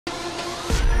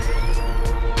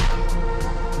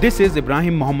This is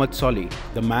Ibrahim Mohamed Solih,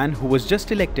 the man who was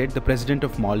just elected the president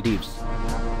of Maldives.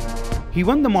 He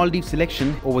won the Maldives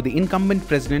election over the incumbent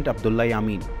president Abdulla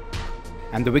Yameen,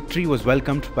 and the victory was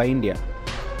welcomed by India.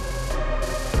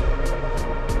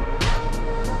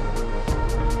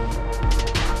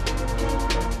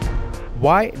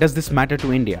 Why does this matter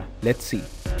to India? Let's see.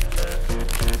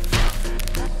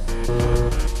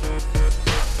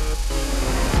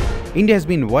 India has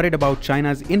been worried about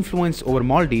China's influence over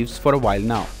Maldives for a while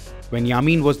now. When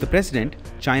Yameen was the president,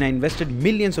 China invested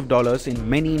millions of dollars in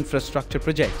many infrastructure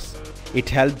projects. It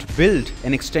helped build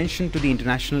an extension to the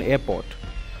international airport,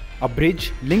 a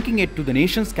bridge linking it to the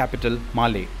nation's capital,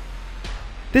 Malé.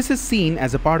 This is seen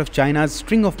as a part of China's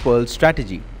string of pearls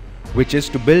strategy, which is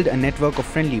to build a network of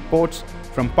friendly ports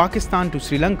from Pakistan to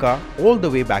Sri Lanka all the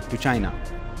way back to China.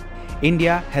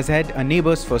 India has had a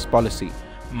neighbors first policy.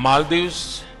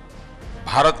 Maldives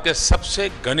Bharat के सबसे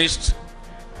घनिष्ठ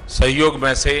सहयोग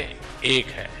में से एक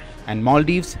है. And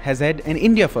Maldives has had an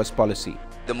India first policy.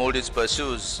 The Maldives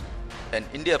pursues an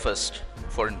India first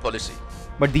foreign policy.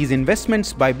 But these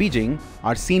investments by Beijing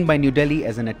are seen by New Delhi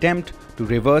as an attempt to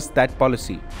reverse that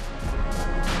policy.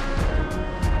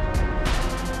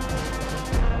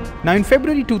 Now in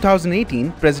February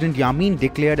 2018, President Yameen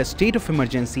declared a state of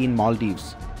emergency in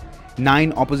Maldives.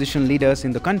 9 opposition leaders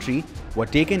in the country were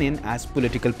taken in as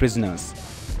political prisoners.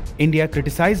 India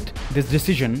criticized this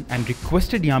decision and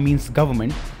requested Yameen's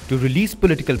government to release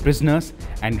political prisoners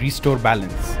and restore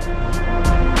balance.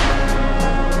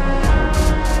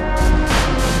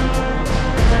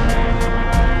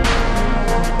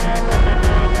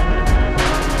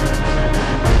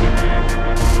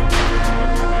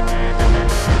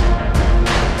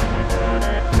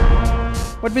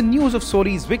 But with news of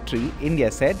Solih's victory,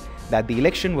 India said that the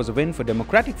election was a win for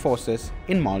democratic forces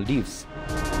in Maldives.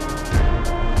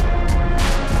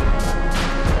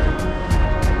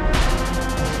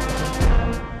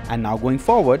 And now going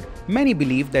forward, many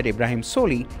believe that Ibrahim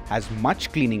Solih has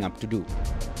much cleaning up to do.